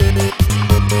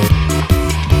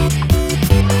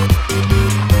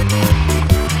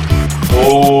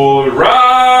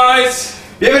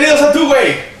Bienvenidos a Two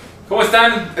Way. ¿Cómo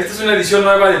están? Esta es una edición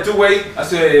nueva de Two Way.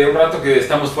 Hace un rato que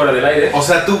estamos fuera del aire. O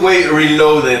sea, Two Way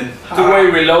Reloaded. Two Way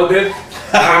Reloaded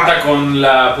cuenta con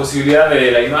la posibilidad de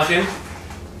la imagen.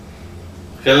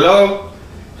 Hello.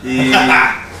 Y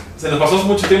Se nos pasó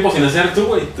mucho tiempo sin hacer Two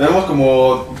Way. tenemos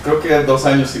como, creo que 2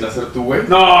 años sin hacer Two Way.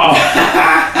 ¡No!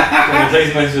 Como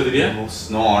 6 meses yo diría. No. Es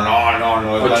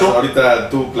más, 8. ahorita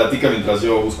tú platica mientras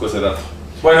yo busco ese dato.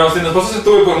 Bueno, se nos pasó ese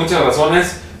Two Way por muchas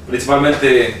razones.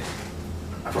 Principalmente,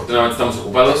 afortunadamente estamos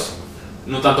ocupados.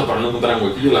 No tanto para no encontrar un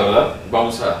huequillo, la verdad.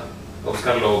 Vamos a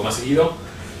buscarlo más seguido.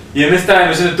 Y en esta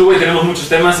emisión de Two Way tenemos muchos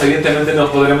temas. Evidentemente no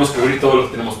podremos cubrir todo lo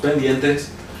que tenemos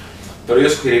pendientes. Pero yo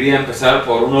sugeriría empezar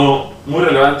por uno muy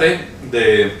relevante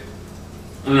de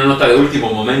una nota de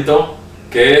último momento,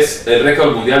 que es el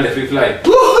récord mundial de Free Fly,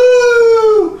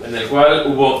 en el cual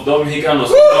hubo 2 mexicanos,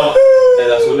 uno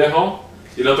el Azulejo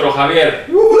y el otro Javier.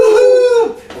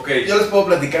 Okay. Yo les puedo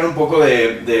platicar un poco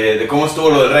de cómo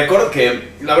estuvo lo del récord,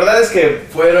 que la verdad es que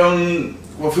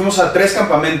fuimos a 3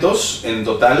 campamentos en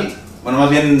total. Bueno,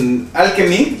 más bien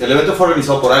Alchemy, el evento fue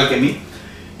organizado por Alchemy.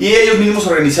 Y ellos mismos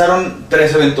organizaron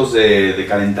 3 eventos de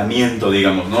calentamiento,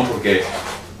 digamos, ¿no? Porque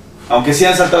aunque sí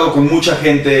han saltado con mucha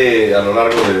gente a lo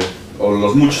largo de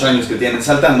los muchos años que tienen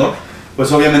saltando,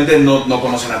 pues obviamente no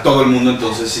conocen a todo el mundo,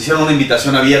 entonces hicieron una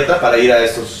invitación abierta para ir a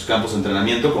estos campos de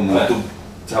entrenamiento, como tú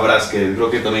sabrás que creo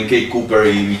que también Kate Cooper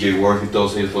y BJ Worth y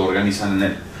todos ellos lo organizan en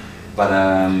él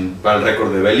para el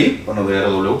récord de Belly, bueno, de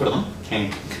RW, perdón.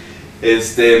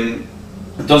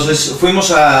 Entonces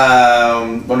fuimos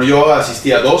bueno, yo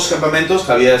asistí a 2 campamentos,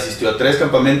 Javier asistió a 3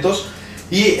 campamentos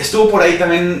y estuvo por ahí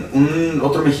también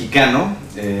otro mexicano,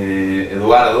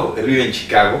 Eduardo. Él vive en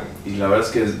Chicago y la verdad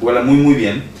es que vuela muy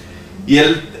bien y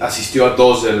él asistió a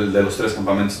 2 de los 3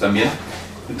 campamentos también.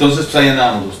 Entonces pues ahí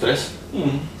andábamos los 3.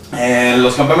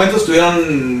 Los campamentos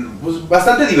estuvieron pues,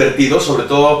 bastante divertidos, sobre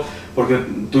todo porque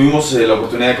tuvimos la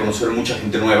oportunidad de conocer mucha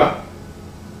gente nueva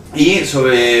y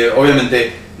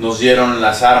obviamente nos dieron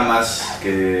las armas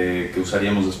que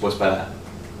usaríamos después para...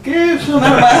 ¿Qué es un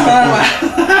arma?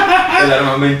 El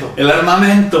armamento. El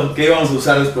armamento que íbamos a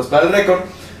usar después para el récord.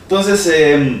 Entonces...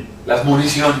 las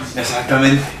municiones.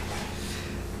 Exactamente.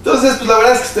 Entonces, pues la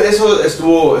verdad es que eso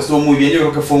estuvo muy bien. Yo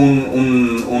creo que fue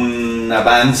un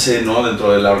avance, ¿no?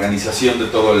 Dentro de la organización de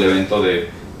todo el evento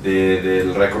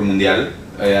del récord mundial.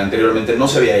 Anteriormente no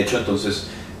se había hecho, entonces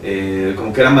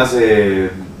como que era más de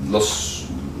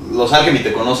los Alchemy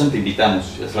te conocen, te invitamos,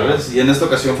 ¿sabes? Y en esta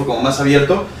ocasión fue como más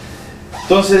abierto.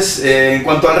 Entonces, en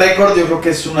cuanto al récord, yo creo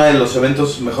que es uno de los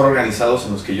eventos mejor organizados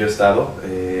en los que yo he estado.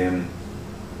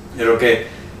 Yo creo que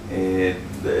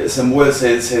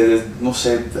no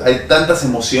sé, hay tantas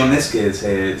emociones que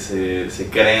se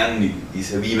crean y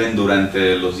se viven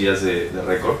durante los días de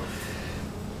récord.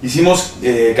 Hicimos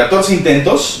 14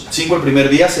 intentos, 5 el primer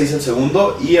día, 6 el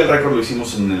segundo, y el récord lo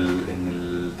hicimos en el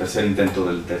tercer intento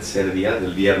del tercer día,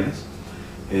 del viernes.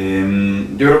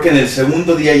 Yo creo que en el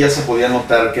segundo día ya se podía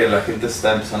notar que la gente se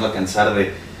estaba empezando a cansar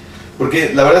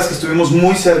porque la verdad es que estuvimos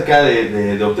muy cerca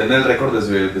de obtener el récord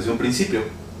desde un principio.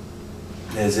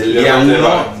 Desde el día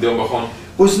 1. De un bajón.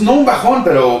 Pues no un bajón,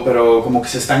 pero como que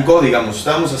se estancó, digamos.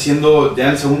 Estábamos haciendo, ya en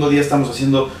el segundo día estamos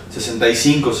haciendo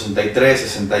 65, 63,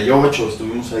 68,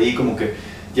 estuvimos ahí como que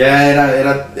ya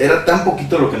era tan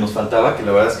poquito lo que nos faltaba que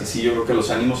la verdad es que sí, yo creo que los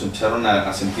ánimos empezaron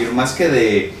a sentir más que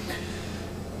de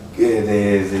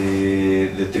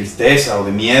tristeza o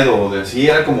de miedo o de así,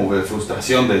 era como de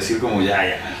frustración, de decir como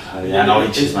ya no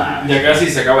pinches más. Ya casi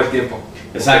se acaba el tiempo.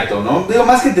 Exacto, ¿no? Digo,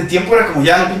 más que de tiempo era como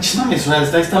ya no pinches mames, o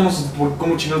sea, estamos,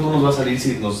 ¿cómo chingados no nos va a salir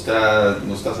si nos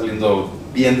está saliendo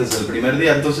bien desde el primer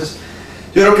día? Entonces,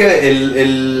 yo creo que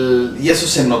y eso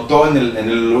se notó en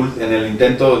el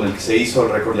intento en el que se hizo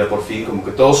el récord ya por fin, como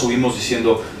que todos subimos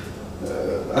diciendo,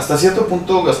 hasta cierto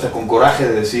punto, hasta con coraje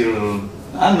de decir,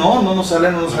 no nos sale,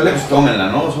 pues tómenla,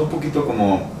 ¿no? O sea, un poquito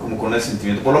como con ese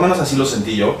sentimiento, por lo menos así lo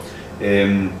sentí yo.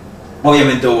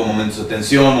 Obviamente hubo momentos de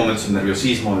tensión, momentos de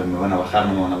nerviosismo, de me van a bajar,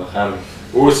 no me van a bajar.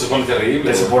 Se pone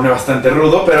terrible. Se pone bastante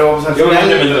rudo, pero pues, al final...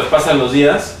 final... mientras pasan los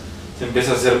días, se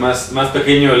empieza a hacer más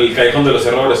pequeño el callejón de los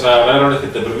errores. O sea, habrá errores que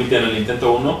te permiten el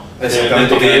intento 1.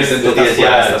 Exactamente, en el intento 10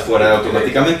 ya estás fuera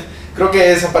automáticamente. Creo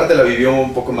que esa parte la vivió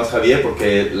un poco más Javier,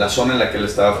 porque la zona en la que él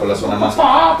estaba fue la zona más...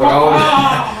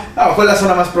 fue la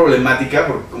zona más problemática,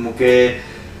 porque como que...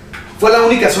 Fue la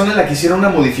única zona en la que hicieron una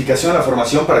modificación a la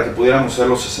formación para que pudiéramos hacer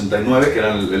los 69, que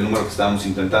era el número que estábamos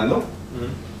intentando.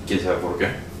 ¿Quién sabe por qué?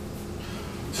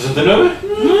 ¿69?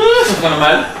 Eso fue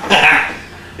mal.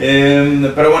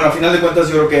 Pero bueno, a final de cuentas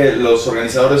yo creo que los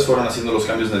organizadores fueron haciendo los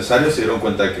cambios necesarios, se dieron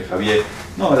cuenta de que Javier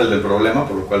no era el del problema,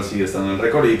 por lo cual sigue estando en el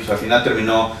récord y pues al final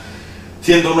terminó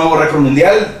siendo un nuevo récord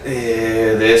mundial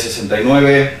de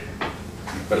 69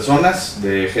 personas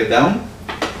de head down,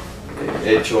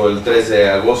 hecho el 3 de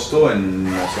agosto en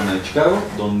la zona de Chicago,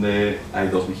 donde hay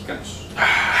 2 mexicanos.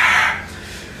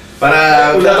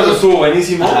 Para un dato que estuvo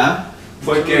buenísimo. Ajá.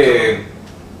 Fue que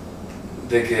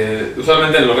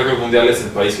usualmente en los récords mundiales el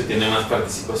país que tiene más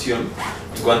participación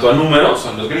en cuanto a números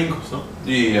son los gringos, ¿no?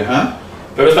 Y ajá.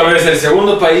 Pero esta vez el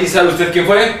segundo país, ¿sabe usted quién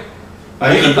fue?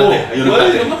 Hay un empate, hay un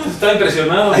empate. No, está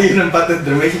impresionado. Hay un empate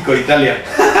entre México e Italia.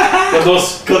 Con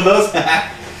 2. Con 2.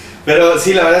 Pero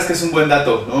sí, la verdad es que es un buen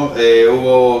dato, ¿no?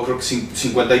 Hubo, creo que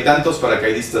 50 y tantos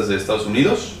paracaidistas de Estados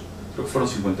Unidos. Creo que fueron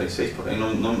 56, por ahí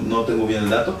no tengo bien el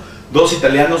dato. 2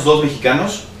 italianos, 2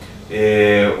 mexicanos,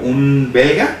 un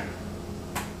belga,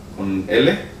 con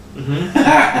L,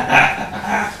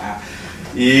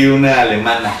 y una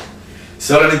alemana.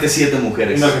 Solamente 7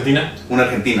 mujeres. ¿Una argentina? Una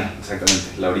argentina,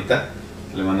 exactamente, Laurita.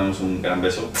 Le mandamos un gran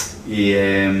beso. Y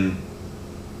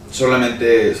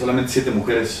solamente 7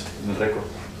 mujeres en el récord.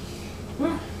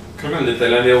 Creo que en el de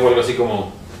Tailandia hubo algo así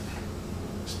como,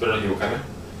 espero no equivocarme,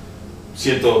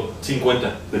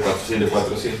 150 De 400. de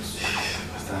 400.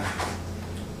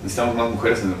 Necesitamos más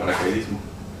mujeres en el paracaidismo.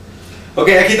 Ok,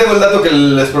 aquí tengo el dato que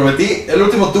les prometí. El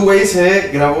último two-way se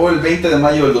grabó el 20 de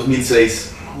mayo del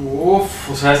 2006. Uf,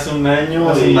 o sea, hace un año.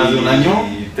 Hace más de un año.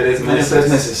 Y 3 meses. 3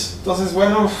 meses. Entonces,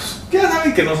 bueno, ya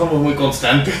saben que no somos muy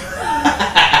constantes.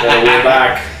 Pero we're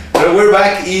back. Pero we're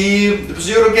back y pues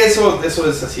yo creo que eso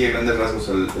es así a grandes rasgos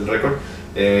el récord.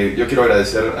 Yo quiero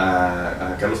agradecer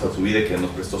a Carlos Azubide que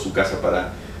nos prestó su casa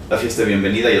para la fiesta de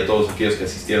bienvenida y a todos aquellos que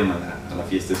asistieron a la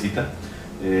fiestecita.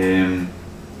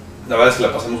 La verdad es que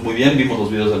la pasamos muy bien, vimos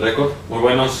los videos del récord. Muy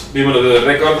buenos, vimos los videos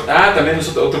del récord. También es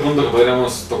otro punto que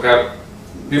podríamos tocar.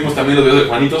 Vimos también los videos de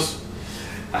Juanitos.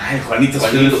 Ay, Juanitos,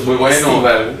 muy bueno.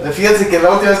 Fíjense que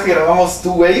la última vez que grabamos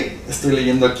Two Way, estoy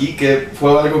leyendo aquí que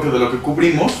fue algo que de lo que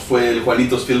cubrimos, fue el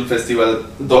Juanitos Film Festival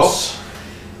 2.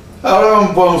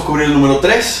 Ahora podemos cubrir el número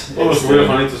 3. Vamos a cubrir el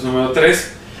Juanitos número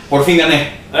 3. Por fin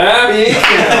gané. Bien.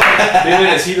 Bien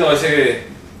merecido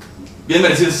ese. Bien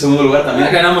merecido ese segundo lugar también.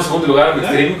 Ganamos segundo lugar en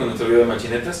Extreme con nuestro video de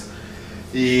machinetas.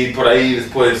 Y por ahí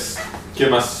después, ¿qué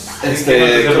más?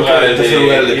 Tercer lugar el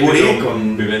de Curi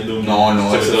con Vivendum.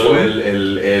 No, ese fue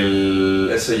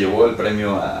ese llevó el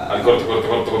premio al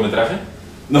cortometraje.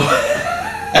 No.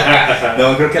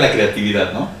 No, creo que a la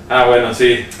creatividad, ¿no? Bueno,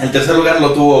 sí. El tercer lugar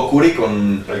lo tuvo Curi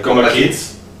con el Combat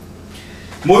Kids.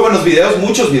 Muy buenos videos,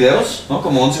 muchos videos, ¿no?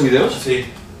 Como 11 videos. Sí.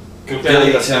 Creo que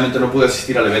desgraciadamente no pude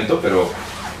asistir al evento, pero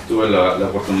tuve la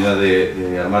oportunidad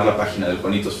de armar la página del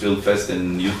Juanitos Film Fest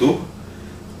en YouTube,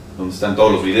 donde están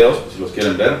todos los videos, pues, si los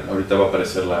quieren ver. Ahorita va a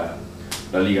aparecer la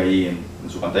liga ahí en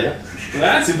su pantalla.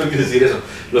 Siempre quise decir eso.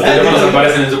 Los teléfonos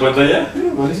aparecen en su pantalla.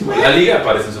 Buenísimo. La liga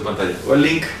aparece en su pantalla. O el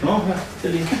link, ¿no?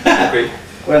 El link. Ok.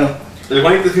 Bueno. El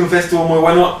Juanitos Film Fest estuvo muy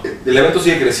bueno. El evento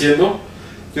sigue creciendo.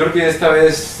 Yo creo que esta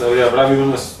vez habrá habido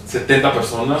unas 70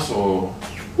 personas o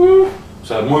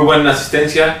sea, muy buena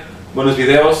asistencia, buenos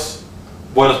videos,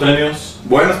 buenos premios.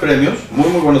 Buenos premios, muy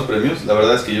buenos premios. La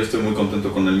verdad es que yo estoy muy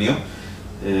contento con el mío.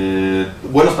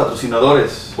 Buenos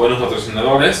patrocinadores. Buenos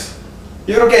patrocinadores.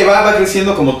 Yo creo que ahí va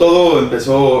creciendo como todo.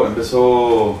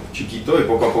 Empezó chiquito y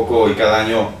poco a poco y cada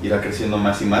año irá creciendo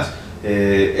más y más.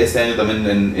 Este año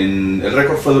también el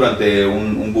récord fue durante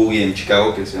un boogie en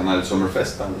Chicago que se llama el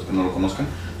Summerfest, para los que no lo conozcan.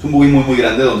 Es un boogie muy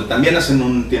grande donde también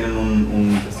tienen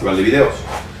un festival de videos.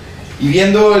 Y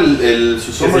viendo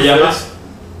su Summerfest,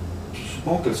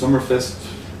 supongo que el Summerfest,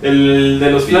 el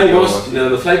de los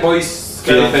Flyboys,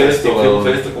 Film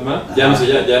Festival, ya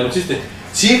no existe.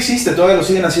 Sí existe, todavía lo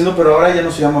siguen haciendo, pero ahora ya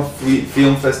no se llama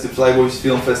Flyboys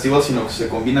Film Festival, sino que se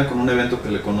combina con un evento que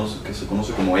se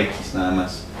conoce como X nada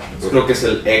más. Creo que es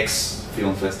el X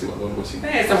Film Festival o algo así.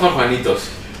 Están por Juanitos.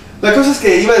 La cosa es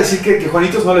que iba a decir que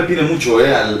Juanitos no le pide mucho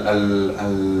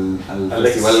al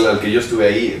festival al que yo estuve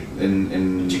ahí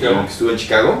en Chicago. Que estuve en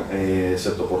Chicago,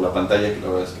 excepto por la pantalla, que la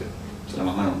verdad es que se la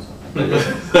mamaron.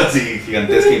 Así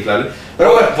gigantesca, inflable.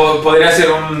 Pero bueno, podría ser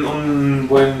un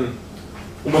buen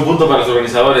punto para los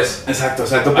organizadores. Exacto.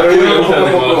 Pero yo creo que la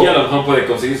tecnología a lo mejor puede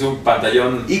conseguirse un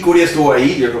pantallón. Y Curi estuvo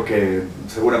ahí, yo creo que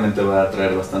seguramente va a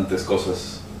traer bastantes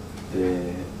cosas.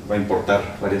 Va a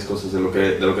importar varias cosas de lo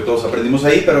que todos aprendimos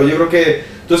ahí, pero yo creo que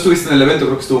tú estuviste en el evento,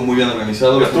 creo que estuvo muy bien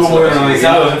organizado. Estuvo muy bien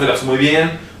organizado, la gente lo hizo muy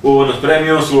bien, hubo buenos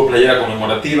premios, hubo playera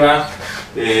conmemorativa,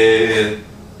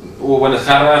 hubo buenas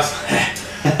jarras,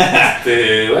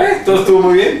 todo estuvo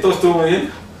muy bien,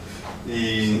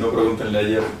 Y no pregúntenle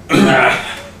ayer.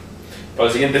 Para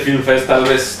el siguiente Film Fest tal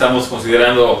vez estamos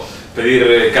considerando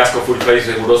pedir casco full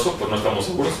face riguroso, pues no estamos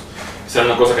seguros, será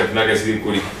una cosa que tendrá que decidir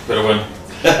Curi, pero bueno.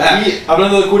 Y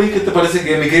hablando de Curi, ¿qué te parece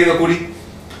que mi querido Curi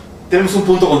tenemos un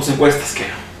punto con tus encuestas, que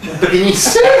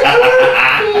pequeñísimo.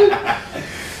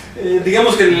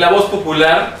 Digamos que la voz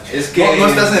popular es que... No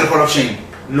estás en el Hall of Shame.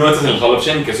 No estás en el Hall of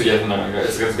Shame, que eso ya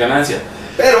es ganancia.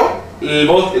 Pero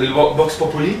el Vox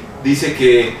Populi dice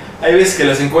que hay veces que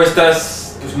las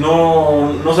encuestas pues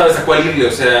no sabes a cuál irle.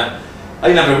 O sea,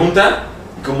 hay una pregunta,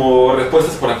 como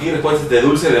respuestas por aquí, respuestas de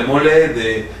dulce, de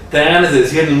mole, te dan ganas de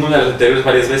decir ninguna de las anteriores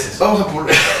varias veces. vamos a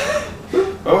poner...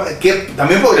 que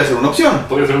también podría ser una opción,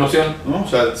 Podría ser una opción. ¿no? O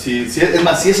sea, es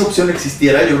más, si esa opción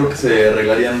existiera, yo creo que se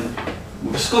arreglarían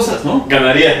muchas cosas, ¿no?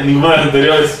 Ganaría en ninguna de las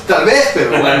anteriores. Tal vez,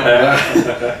 pero bueno.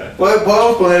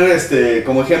 Podemos poner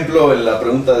como ejemplo en la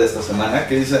pregunta de esta semana,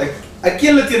 que dice, ¿a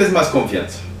quién le tienes más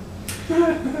confianza?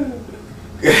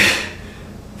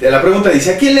 La pregunta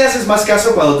dice, ¿a quién le haces más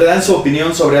caso cuando te dan su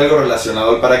opinión sobre algo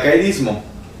relacionado al paracaidismo?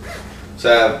 O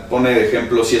sea, pone de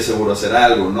ejemplo si es seguro hacer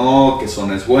algo, ¿no? ¿Qué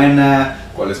zona es buena?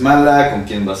 ¿Cuál es mala? ¿Con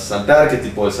quién vas a saltar? ¿Qué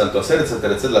tipo de salto hacer?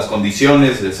 Etcétera, etcétera. Las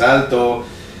condiciones del salto.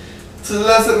 Entonces,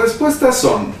 las respuestas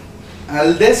son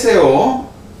al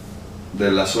DCO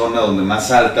de la zona donde más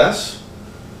saltas,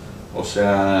 o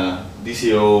sea,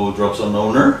 DCO Drops on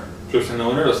Owner. Drops on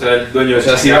Owner, o sea, el dueño de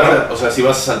si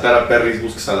vas a saltar a Perris,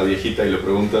 buscas a la viejita y le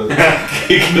preguntas.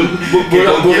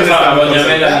 Buscas a doña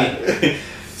Melanie.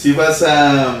 Si vas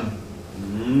a...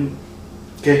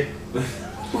 ¿Qué?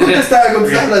 Contesta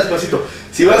despacito.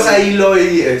 Si vas a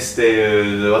Eloy,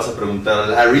 le vas a preguntar a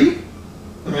Larry.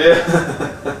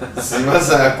 Si vas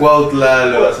a Cuautla,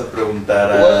 le vas a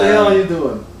preguntar a... What the hell are you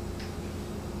doing?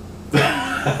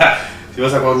 Si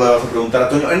vas a Cuautla, le vas a preguntar a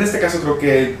Toño. En este caso creo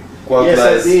que Cuautla Yes,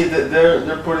 I es... see.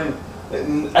 They're putting.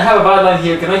 I have a bad line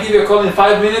here. Can I give you a call in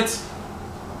 5 minutes?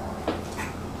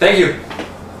 Thank you.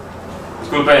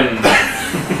 Disculpen.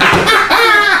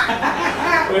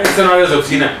 Esto no es de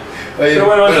oficina. Oye, pero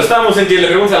bueno, estamos en que le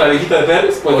preguntas a la viejita de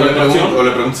Pérez, pues o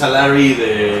le preguntas a Larry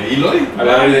de Eloy. A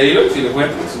Larry de Eloy, si le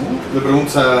cuentas. Le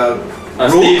preguntas a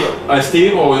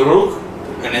Steve o el Rook.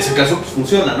 En ese caso, pues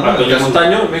funciona, ¿no? A Toño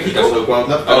Montaño, en En el caso de México.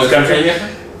 Cuautla. A Oscar Calleja.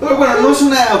 Pero bueno, no es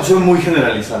una opción muy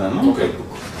generalizada, ¿no? Ok.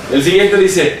 El siguiente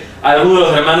dice, ¿alguno de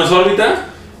los hermanos órbita?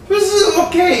 Pues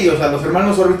ok, o sea, los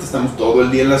hermanos órbita estamos todo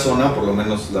el día en la zona, por lo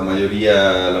menos la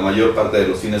mayor parte de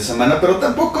los fines de semana, pero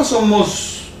tampoco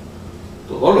somos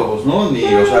todólogos, ¿no?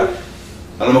 O sea,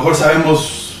 a lo mejor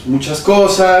sabemos muchas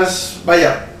cosas,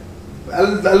 vaya,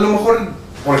 a lo mejor,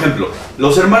 por ejemplo,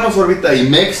 los hermanos órbita y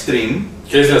Mexstream,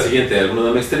 ¿Qué es la siguiente? ¿Alguno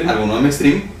de Mexstream? alguno de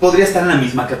Mexstream, podría estar en la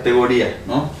misma categoría,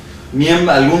 ¿no?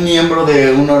 Algún miembro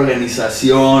de una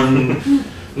organización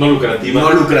No lucrativa.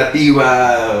 no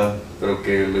lucrativa, pero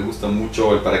que le gusta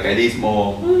mucho el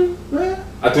paracaidismo.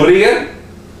 ¿A tu rigger?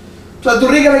 O sea, a tu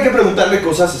rigger hay que preguntarle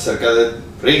cosas acerca de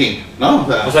rigging, ¿no?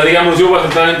 O sea, digamos, yo voy a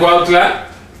entrar en Cuautla,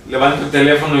 levanto el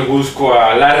teléfono y busco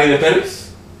a Larry de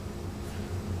Pérez.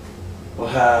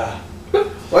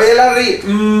 Oye Larry,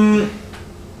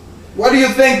 what do you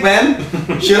think, man?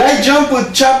 Should I jump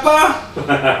with Chapa?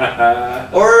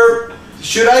 Or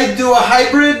should I do a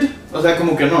hybrid? O sea,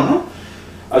 como que no.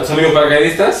 A tus amigos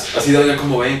paracaidistas, así de, oigan,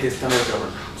 como ven que está medio cabrón.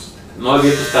 No, el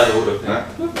viento está duro.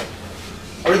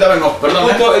 Ahorita vengo, perdón.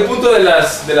 El punto de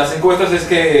las encuestas es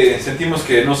que sentimos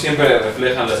que no siempre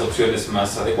reflejan las opciones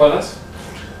más adecuadas,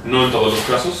 no en todos los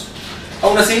casos.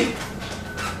 Aún así,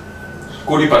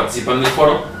 Curi participa en el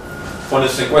foro, pone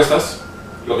sus encuestas.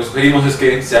 Lo que sugerimos es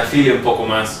que se afile un poco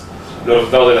más los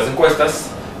resultados de las encuestas,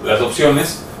 las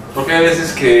opciones, porque hay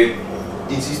veces que,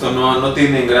 insisto, no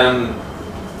tienen gran...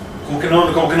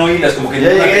 Como que no hilas, como que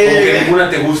ninguna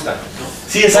te gusta.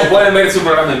 Sí, exacto. O pueden ver su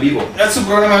programa en vivo. Es un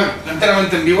programa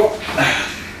enteramente en vivo.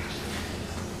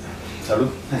 Salud.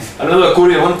 Hablando de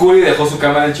Curi, buen Curi dejó su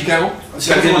cámara en Chicago.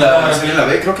 Salió en la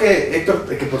B. Creo que Héctor,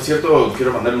 que por cierto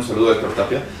quiero mandarle un saludo a Héctor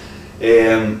Tapia.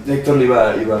 Héctor le iba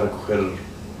a recoger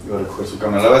su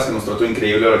cámara. La verdad es que nos trató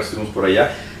increíble ahora que estuvimos por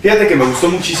allá. Fíjate que me gustó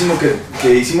muchísimo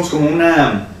que hicimos como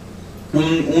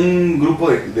un grupo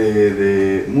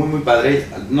de muy padre,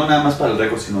 no nada más para el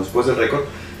récord, sino después del récord.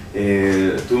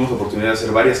 Tuvimos la oportunidad de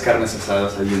hacer varias carnes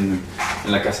asadas ahí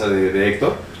en la casa de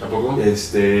Héctor. ¿A poco?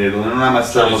 Donde no nada más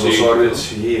estábamos 2 horas. ¿No?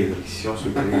 Sí, delicioso,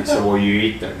 y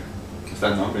cebollita.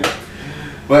 Está, ¿no?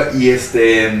 Bueno, y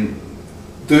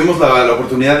tuvimos la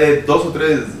oportunidad de 2 o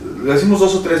 3, lo hicimos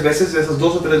 2 o 3 veces. De esas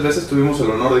 2 o 3 veces tuvimos el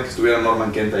honor de que estuviera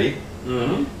Norman Kent ahí.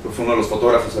 Que fue uno de los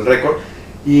fotógrafos del récord.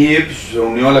 Y pues, se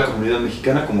unió a la comunidad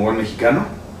mexicana como buen mexicano.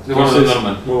 Entonces,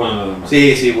 Norman, muy bueno Norman.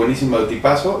 Sí, buenísimo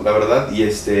tipazo, la verdad. Y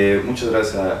muchas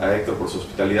gracias a Héctor por su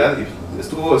hospitalidad. Y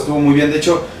estuvo muy bien. De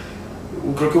hecho,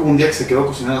 creo que hubo un día que se quedó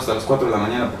cocinando hasta las 4 de la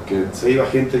mañana porque se iba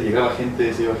gente, llegaba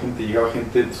gente, se iba gente, llegaba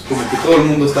gente. Entonces, como que todo el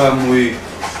mundo estaba muy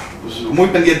pues, muy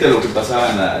pendiente de lo que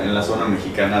pasaba en la zona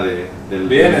mexicana del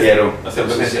Bien, hierro. hacer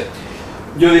presencia.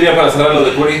 Yo diría para cerrar lo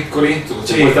de Curry, tus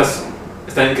Sí. respuestas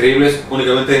están increíbles,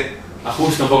 únicamente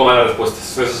ajusta un poco más las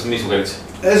respuestas. Esa es mi sugerencia.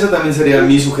 Esa también sería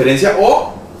mi sugerencia.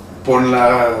 O pon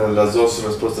las dos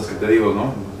respuestas que te digo,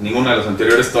 ¿no? Ninguna de las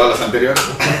anteriores, todas las anteriores.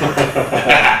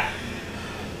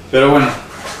 Pero bueno,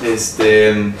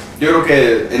 yo creo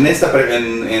que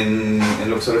en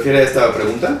lo que se refiere a esta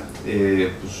pregunta,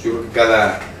 pues yo creo que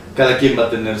cada quien va a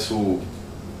tener su...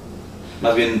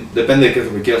 Más bien, depende de qué es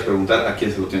lo que quieras preguntar, a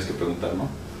quién se lo tienes que preguntar, ¿no?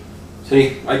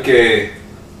 Sí, hay que,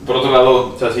 por otro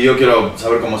lado, O sea, si yo quiero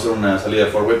saber cómo hacer una salida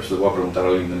de four-way, pues le voy a preguntar a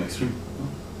alguien de Extreme,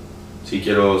 ¿no? Si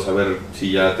quiero saber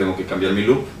si ya tengo que cambiar mi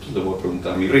loop, pues le voy a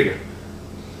preguntar a mi rigger.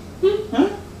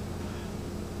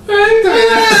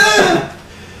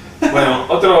 bueno,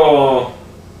 otro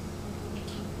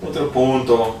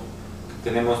punto que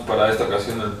tenemos para esta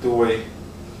ocasión del two-way.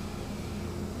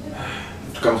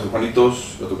 Tocamos el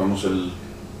Juanitos, ya tocamos el...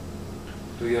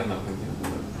 ¿Tu vida en Argentina?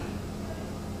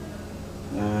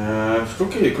 Pues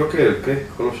creo que ¿qué?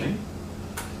 Hall of Shame.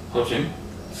 Hall of Shame.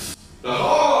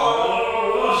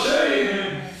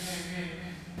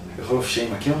 El Hall of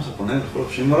Shame, aquí vamos a poner el Hall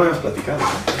of Shame, no lo habíamos platicado, ¿no?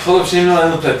 Hall of Shame no lo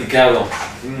hemos platicado.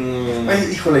 Ay,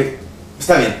 híjole,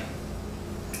 está bien.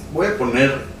 Voy a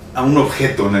poner a un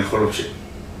objeto en el Hall of Shame.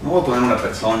 No voy a poner una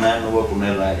persona, no voy a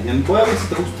poner a alguien. Voy a ver si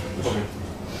te gusta.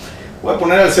 Voy a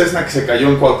poner al Cessna que se cayó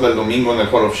en Cuautla el domingo en el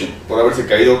Hall of Shame, por haberse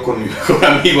caído con mi mejor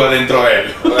amigo adentro de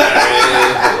él.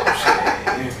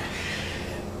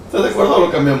 ¿Estás de acuerdo o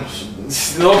lo cambiamos?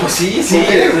 No, pues sí.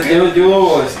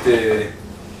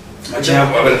 A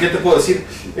ver, ¿qué te puedo decir?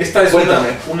 Esta es Cuéntame.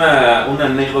 una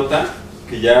anécdota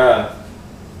que ya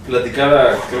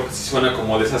platicada, creo que sí suena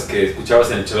como de esas que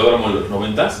escuchabas en el Chelódromo en los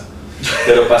 90s,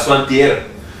 pero pasó antier.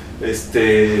 Pues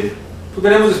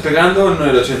veníamos despegando en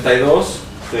el 82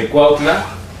 de Cuautla,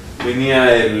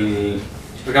 venía el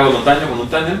Ricardo Montaño con un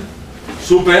tándem,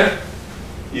 súper,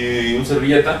 y un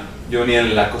servilleta, yo venía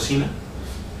en la cocina.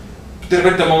 De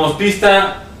repente tomamos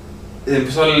pista,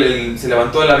 se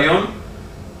levantó el avión,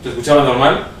 se escuchaba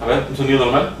normal, a ver, un sonido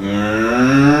normal.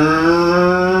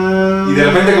 Y de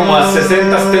repente como a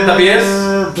 60, 70 pies,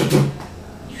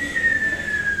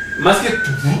 más que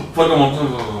fue como...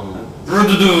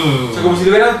 O sea, como si le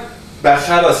hubieran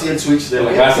bajado así el switch de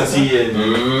la gas, así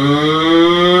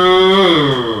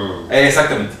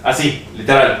exactamente, así,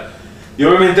 literal. Y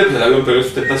obviamente pues el avión perdió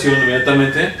sustentación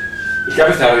inmediatamente, el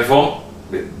Capi se la rifó,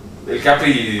 el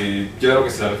Capi yo creo que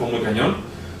se la rifó muy cañón.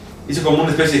 Hizo como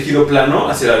una especie de giro plano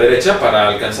hacia la derecha para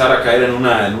alcanzar a caer en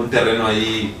un terreno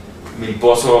ahí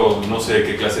milposo, no sé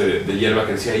qué clase de hierba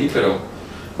crecía ahí, pero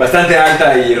bastante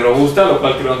alta y robusta, lo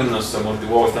cual creo que nos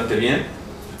amortiguó bastante bien.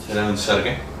 ¿Era un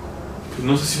cerque? Pues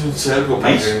no sé si un cerco, porque...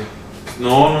 ¿Maíz?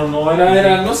 No,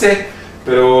 era, no sé,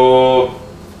 pero...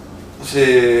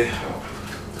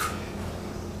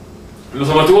 nos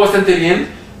amortiguó bastante bien,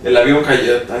 el avión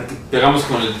cayó, pegamos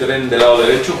con el tren del lado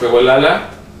derecho, pegó el ala.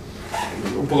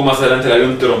 Un poco más adelante el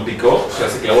avión trompicó, o sea,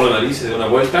 se clavó la nariz, se dio una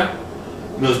vuelta.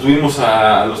 Nos tuvimos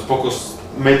a los pocos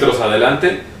metros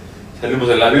adelante, salimos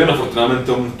del avión, afortunadamente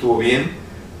todo estuvo bien.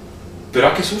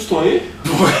 Pero qué susto,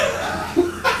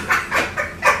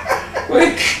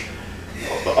 Güey.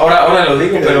 Ahora lo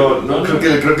digo, pero no. Creo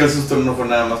que el susto no fue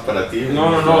nada más para ti.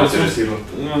 No, hay que decirlo.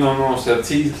 o sea,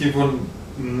 sí fue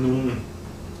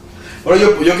Ahora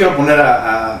yo quiero poner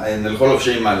en el Hall of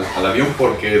Shame al avión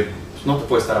porque pues, no te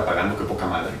puede estar apagando, qué poca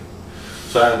madre.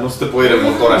 O sea, no se te puede ir el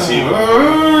motor así.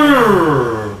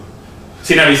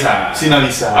 sin avisar. Sin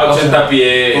avisar. A 80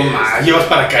 pies. Llevas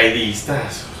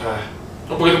paracaidistas. O sea,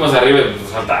 Un poquito más arriba,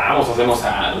 pues, saltamos, hacemos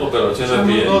algo, pero 80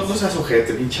 pies. no seas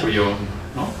ojete, pinche avión,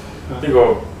 ¿no?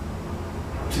 Digo,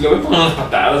 si lo ven poner unas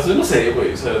patadas, yo no sé,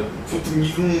 güey, o sea...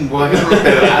 Voy a agarrar unas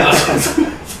pedradas.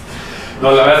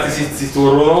 No, la verdad es que sí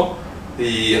estuvo rudo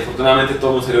y afortunadamente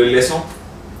todo nos salió ileso.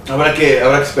 Habrá que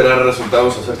esperar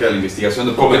resultados acerca de la investigación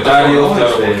de Comentarios, ¿no?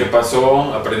 claro, por qué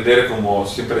pasó, aprender como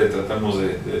siempre tratamos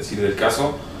de decir del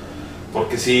caso,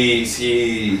 porque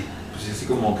sí, pues así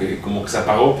como que se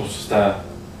apagó, pues está...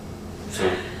 O sea,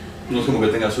 No es como que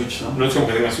tenga switch, ¿no? no es como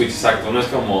que tenga switch exacto, no es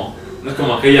como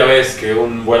aquella vez que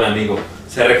un buen amigo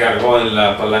se recargó en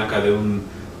la palanca de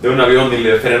un avión y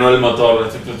le frenó el motor.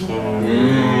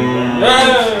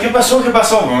 ¿Qué pasó?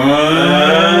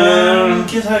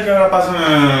 ¿Quién sabe qué habrá pasado?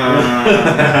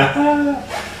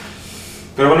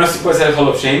 Pero bueno, así puede ser el Hall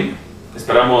of Shame.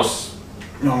 Esperamos.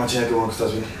 No, machina, qué bueno que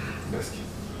estás bien. Gracias.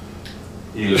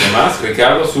 Y los demás,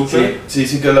 Ricardo, súper.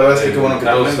 Sí, que la verdad es que qué bueno que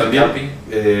todos están bien. Capi.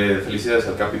 Felicidades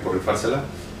al Capi por rifársela.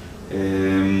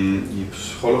 Y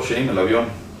pues Hall of Shame, el avión.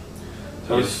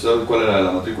 ¿Sabes cuál era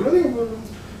la matrícula? Digo,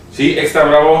 Sí, Extra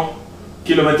Bravo,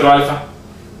 Kilómetro Alfa.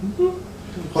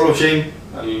 Hall of Shame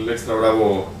al Extra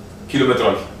Bravo Kilómetro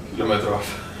Alfa. Kilómetro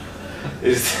Alfa.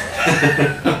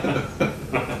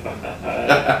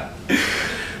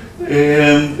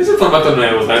 Es un formato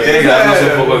nuevo, o sea, tiene que darnos un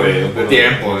poco de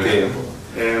tiempo.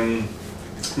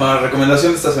 Bueno,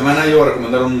 recomendación de esta semana, yo voy a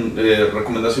recomendar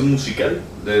recomendación musical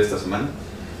de esta semana.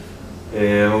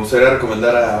 Me gustaría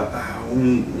recomendar a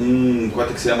un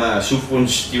cuate que se llama Sufjan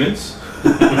Stevens.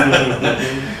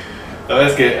 La verdad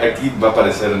es que aquí va a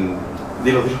aparecer,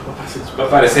 dilo, va a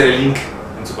aparecer el link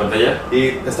en su pantalla.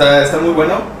 Y está muy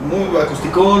bueno, muy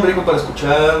acusticón, rico para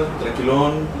escuchar,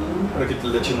 tranquilón, para que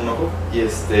le echen un ojo. Y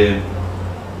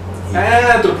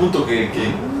otro punto que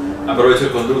aprovecho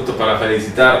el conducto para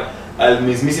felicitar al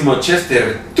mismísimo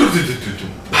Chester.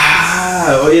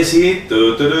 Oye, sí. Ah,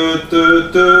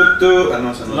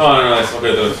 no, esa no. No, es ok,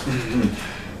 todo.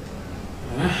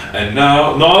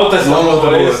 No, te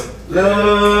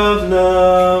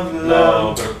Love.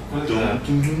 No, pero ¿cuál es la?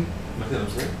 No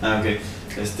sé. Ah, ok.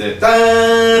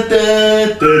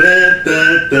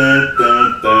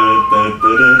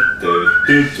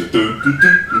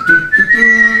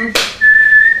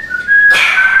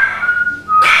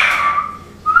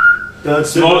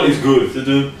 Small is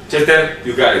good. Chester,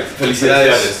 you got it.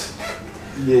 Felicidades.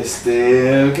 Y ¿qué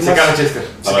Se más? casa Chester.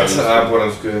 Se casa, por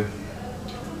los que...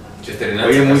 Chester y Oye,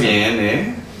 Nancy muy se casan.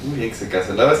 bien, muy bien que se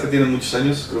casan. La verdad es que tienen muchos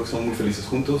años, creo que son muy felices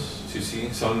juntos. Sí,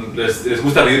 les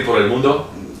gusta vivir por el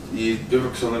mundo. Y yo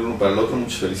creo que son el uno para el otro,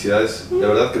 muchas felicidades. De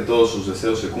verdad que todos sus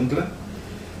deseos se cumplan.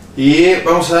 Y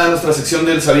vamos a nuestra sección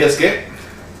del ¿Sabías qué?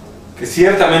 Que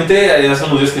ciertamente, ya son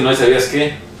unos días que no hay, ¿sabías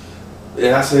qué?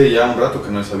 Hace ya un rato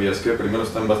que no sabías qué. Primero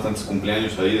están bastantes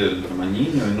cumpleaños ahí del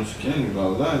Hermañiño y no sé quién, y bla,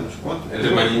 bla, y no sé cuánto. El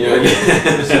Hermañiño.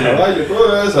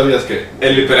 ¿Sabías qué?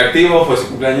 El hiperactivo fue su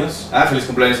cumpleaños. Feliz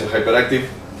cumpleaños al Hyperactive.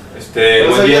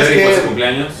 Buen ¿sabías Jerry que- fue su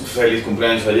cumpleaños. Feliz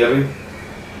cumpleaños a Jerry.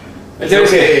 El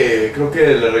Jerry Creo que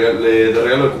de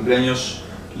regalo de cumpleaños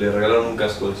le regalaron un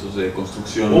casco de esos de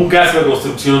construcción. Un casco de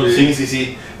construcción, Sí.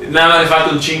 sí. Nada más le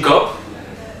falta un chin cup.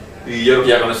 Y yo creo que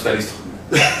ya con eso está listo.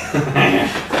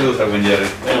 Saludos al buen Jerry.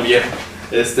 Bueno, bien.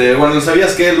 Bueno,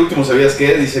 ¿sabías qué? El último ¿sabías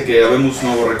qué? Dice que habemos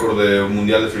nuevo récord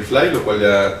mundial de Free Fly, lo cual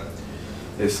ya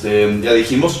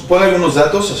dijimos. Pone algunos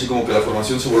datos, así como que la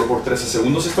formación se voló por 13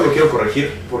 segundos. Esto lo quiero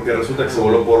corregir porque resulta que se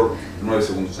voló por 9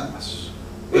 segundos nada más.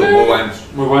 Digo, muy buenos.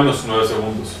 Muy buenos, 9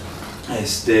 segundos.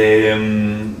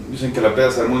 Dicen que la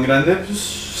peda se armó en grande. Pues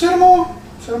se armó.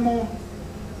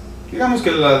 Digamos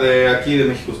que la de aquí de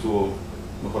México estuvo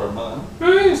mejor armada,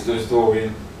 ¿no? Esto estuvo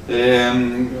bien.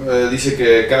 Dice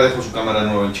que K dejó su cámara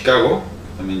nueva en Chicago,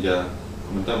 que también ya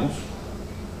comentamos.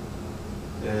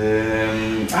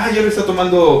 Jerry está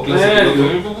tomando clase de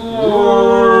piloto.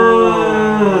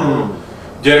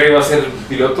 Jerry va a ser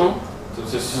piloto, Eso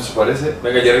entonces se parece.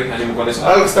 venga Jerry, ánimo con eso.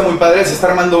 Algo que está muy padre, se está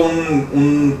armando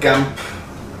un camp.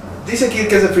 Dice aquí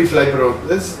que es de Free Fly, pero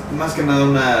es más que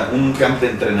nada un camp de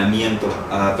entrenamiento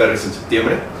a Perris en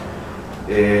septiembre.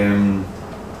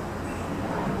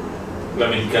 La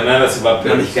mexicanada se va a La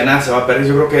perder. mexicana se va a Perris.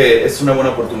 Yo creo que es una buena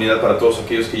oportunidad para todos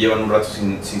aquellos que llevan un rato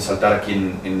sin saltar aquí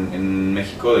en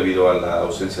México debido a la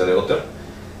ausencia de Otter.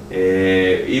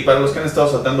 Y para los que han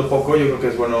estado saltando poco, yo creo que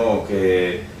es bueno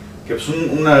que pues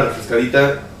una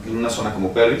refrescadita en una zona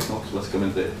como Perris, ¿no? Que es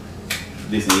básicamente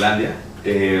Disneylandia.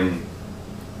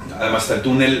 Además está el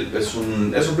túnel, es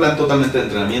un plan totalmente de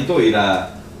entrenamiento, ir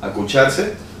a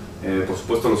coacharse. Por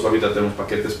supuesto los Habitat tenemos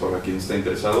paquetes para quien está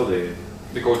interesado de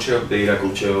ir a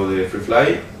coacheo de Free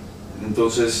Fly.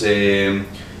 Entonces,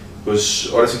 pues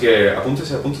ahora sí que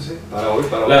apúntese para hoy.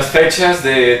 Las fechas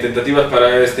de tentativas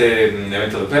para este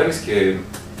evento de Perris que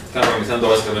están organizando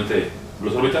básicamente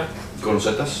los Orbita Con los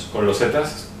Zetas. con los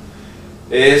Zetas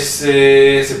es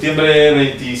septiembre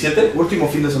 27. Último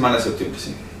fin de semana de septiembre,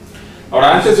 sí.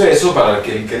 Ahora, antes de eso, para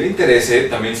que le interese,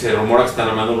 también se rumora que están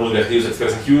armando unos viajes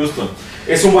express a Houston.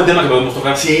 Es un buen tema que podemos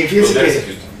tocar. Sí, Los fíjense viajes a que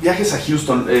Houston. viajes a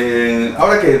Houston.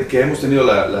 Ahora que hemos tenido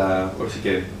ahora sí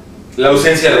que La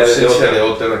ausencia de de Otter,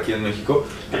 Otter aquí en México.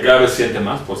 que cada vez siente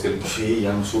más, por cierto, Sí,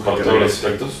 ya nos surge por que todos los regrese.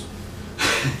 aspectos.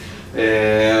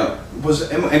 Pues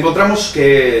encontramos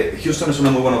que Houston es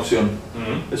una muy buena opción.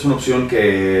 Ujú. Es una opción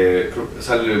que creo que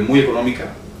sale muy económica,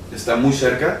 está muy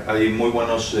cerca, hay muy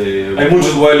buenos... Hay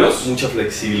muchos vuelos, mucha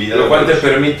flexibilidad. lo cual te de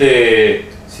vuelos. permite,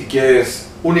 si quieres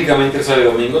únicamente el sábado y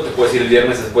domingo, te puedes ir el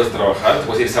viernes después de trabajar, te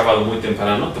puedes ir sábado muy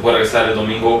temprano, te puedes regresar el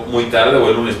domingo muy tarde o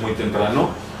el lunes muy temprano.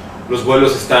 Los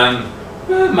vuelos están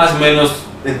más o menos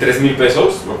en 3,000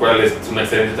 pesos, lo cual es una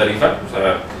excelente tarifa. O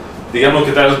sea, digamos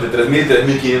que tal de 3,000 y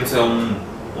 3,500 a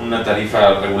una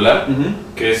tarifa regular, Ujú.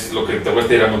 que es lo que te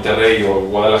cuesta ir a Monterrey o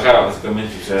Guadalajara,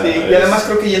 básicamente. O sea, Sí, y además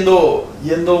creo que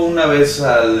yendo una vez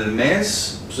al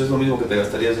mes, pues es lo mismo que te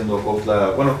gastarías yendo a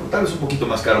Cuautla. Bueno, tal vez un poquito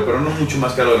más caro, pero no mucho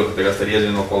más caro de lo que te gastarías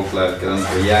yendo a Cuautla,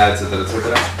 quedándote allá, etcétera,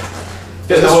 etcétera.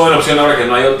 Es una buena opción ahora que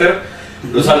no hay Otter.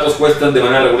 Los saltos cuestan de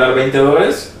manera regular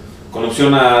 $20, con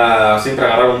opción a siempre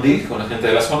agarrar un deal con la gente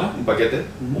de la zona, Un paquete.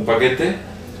 un paquete.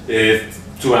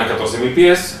 Suban a 14,000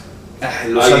 pies.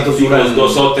 Los Hay saltos unos duran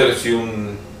 2 Otters y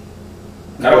un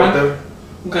Caravan. Porter.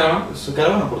 ¿Un Caravan? ¿Es un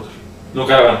Caravan o Porter? No,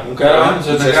 Caravan. Un Caravan, un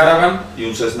Cessna Caravan. Y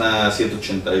un Cessna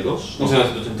 182. ¿No será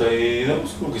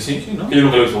 182? Creo que sí, ¿no? Que yo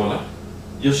nunca lo he visto volar.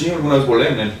 Yo sí, alguna vez volé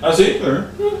en él. ¿Ah, sí?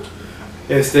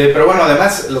 Pero bueno,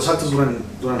 además los saltos duran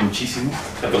muchísimo.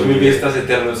 14,000 pies, estás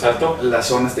eterno el salto. La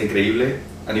zona está increíble.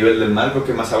 A nivel del mar, creo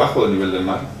que más abajo del nivel del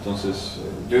mar. Entonces,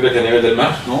 Yo creo que a nivel del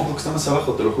mar. no, creo que está más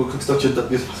abajo, te lo juro, creo que está 80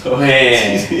 pies más abajo.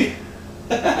 Sí, sí.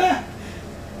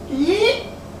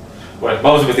 Bueno,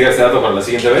 vamos a investigar este dato para la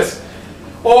siguiente vez.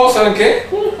 O, ¿saben qué?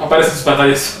 Aparecen sus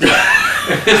pantallas. En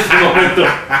este momento.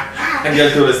 En qué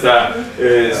altura está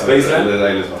Spaceland.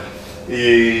 Ahí les va.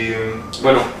 Y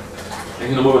bueno,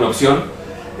 es una muy buena opción.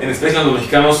 En Spaceland los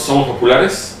mexicanos somos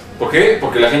populares. ¿Por qué?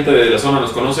 Porque la gente de la zona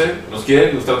nos conoce, nos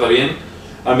quiere, nos trata bien.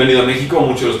 Han venido a México,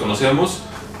 muchos los conocemos.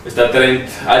 Está Trent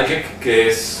Alkek,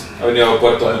 que ha venido a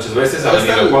Puerto muchas veces, ha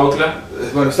venido a Cuautla.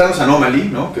 Bueno, están los Anomaly,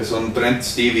 ¿no? Que son Trent,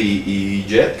 Steve y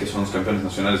Jet, que son los campeones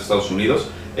nacionales de Estados Unidos.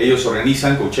 Ellos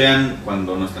organizan, coachean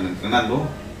cuando no están entrenando.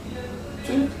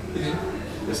 Sí, sí.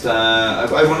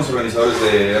 Hay buenos organizadores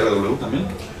de RW también.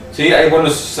 Sí, hay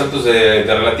buenos saltos de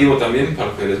relativo también,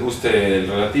 para que les guste el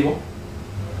relativo.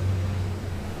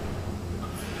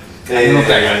 No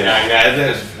te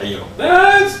hagas,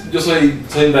 Yo soy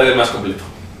un rider más completo.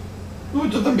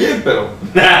 yo también, pero.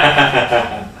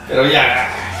 Pero ya.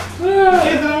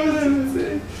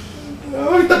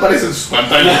 Ahorita aparecen sus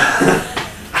pantallas.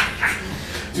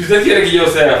 Si usted quiere que yo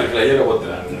sea free flyer, lo voy a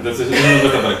traer. Entonces, eso no me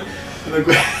cuesta para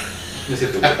no es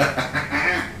cierto.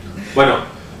 Bueno,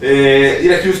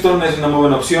 ir a Houston es una muy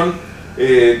buena opción.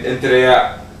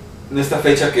 En esta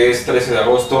fecha que es 13 de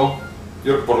agosto,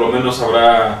 yo creo que por lo menos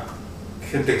habrá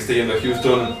gente que esté yendo a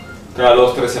Houston cada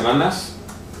 2-3 semanas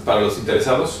para los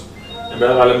interesados. En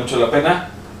verdad vale mucho la pena.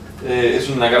 Es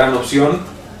una gran opción.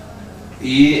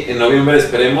 Y en noviembre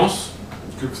esperemos.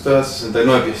 Creo que está a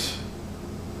 69 pies.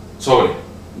 Sobre.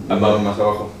 Más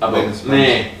abajo.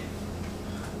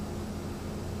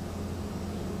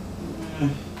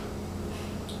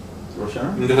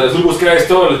 Mientras Azul busca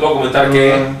esto, les puedo comentar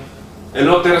que el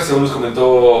Otter, según nos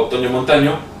comentó Toño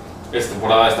Montaño, esta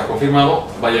temporada está confirmado,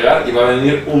 va a llegar y va a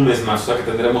venir un mes más, o sea que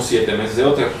tendremos 7 meses de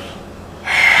Otter.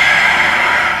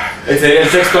 Este sería el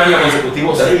 6º año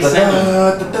consecutivo. 6 años.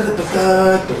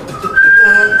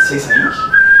 6 años.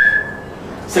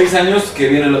 6 años que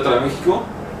viene el Otter a México,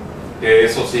 que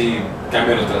eso sí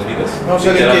cambia nuestras vidas. No, si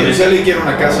alguien quiere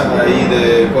una casa ahí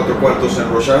de 4 cuartos en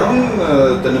Rocharon,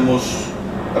 tenemos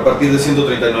a partir de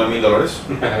 $139,000.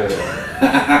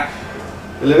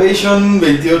 Elevation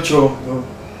 28,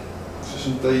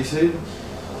 66.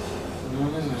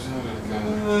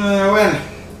 Bueno,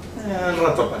 al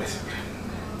rato aparece.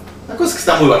 La cosa es que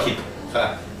está muy bajito. O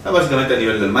sea, está básicamente a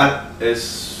nivel del mar.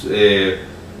 Es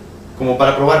como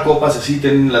para probar copas, así.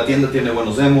 La tienda tiene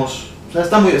buenos demos. O sea,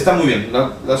 está muy bien.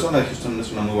 La zona de Houston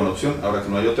es una muy buena opción. Ahora que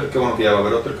no hay Otter, qué bueno que ya va a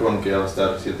haber Otter, qué bueno que ya va a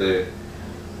estar 7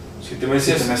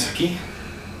 meses aquí.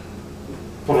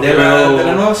 Por de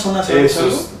la nueva zona, ¿sabes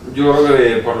algo? Yo creo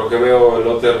que por lo que veo el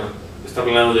Otter está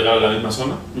planeando llegar a la misma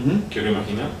zona, quiero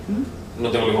imaginar.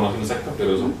 No tengo la información exacta,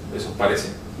 pero eso parece.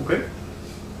 Ok.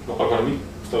 Lo cual para mí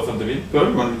está bastante bien. Pero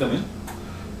bueno, a mí también.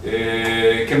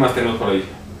 ¿Qué más tenemos por ahí?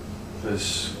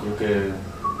 Pues creo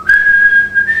que...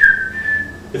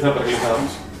 ¿Esa para qué le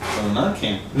damos? Bueno, nada,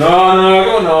 ¿qué?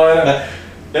 No, era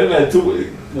la de tú, güey.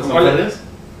 ¿Los fanfarrias?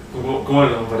 ¿Cómo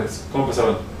eran los fanfarrias? ¿Cómo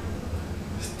empezaban?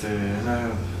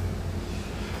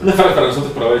 Unas fanfarrias para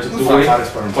nosotros por haber hecho tú, güey.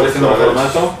 Por este nuevo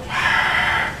formato.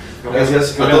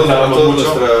 Gracias a todos.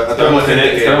 Esperamos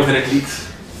tener clics.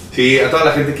 Sí, a toda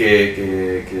la gente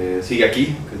que sigue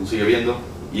aquí, que nos sigue viendo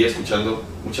y escuchando,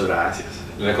 muchas gracias.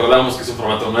 Le recordamos que es un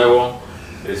formato nuevo.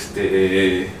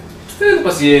 Ten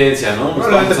paciencia, ¿no?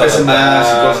 Probablemente pese más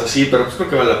y cosas así, pero pues creo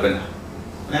que vale la pena.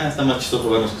 Está más chistoso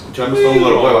vernos que escucharnos. Todo el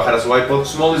mundo lo puede bajar a su iPod.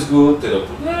 Small is good, pero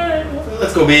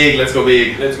let's go big, let's go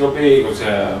big. Let's go big, o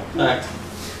sea.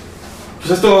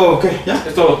 Pues esto, ¿qué? ¿Ya?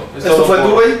 Es todo. Esto fue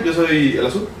tú, güey. Yo soy el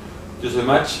azul. Yo soy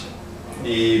Match.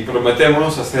 Y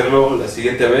prometemos hacerlo la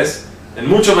siguiente vez en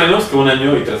mucho menos que 1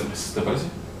 año y 3 meses, ¿te parece?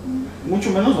 ¿Mucho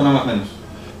menos o nada más menos?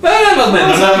 Nada más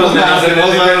menos.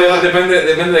 Depende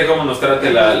de cómo nos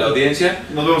trate la audiencia.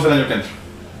 Nos vemos el año que entra.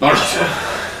 No, no.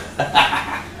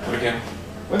 ¿Por qué?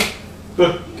 Bueno,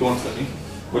 qué bueno estar aquí.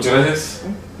 Muchas gracias.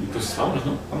 Y pues vámonos,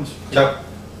 ¿no? Vamos. Chao.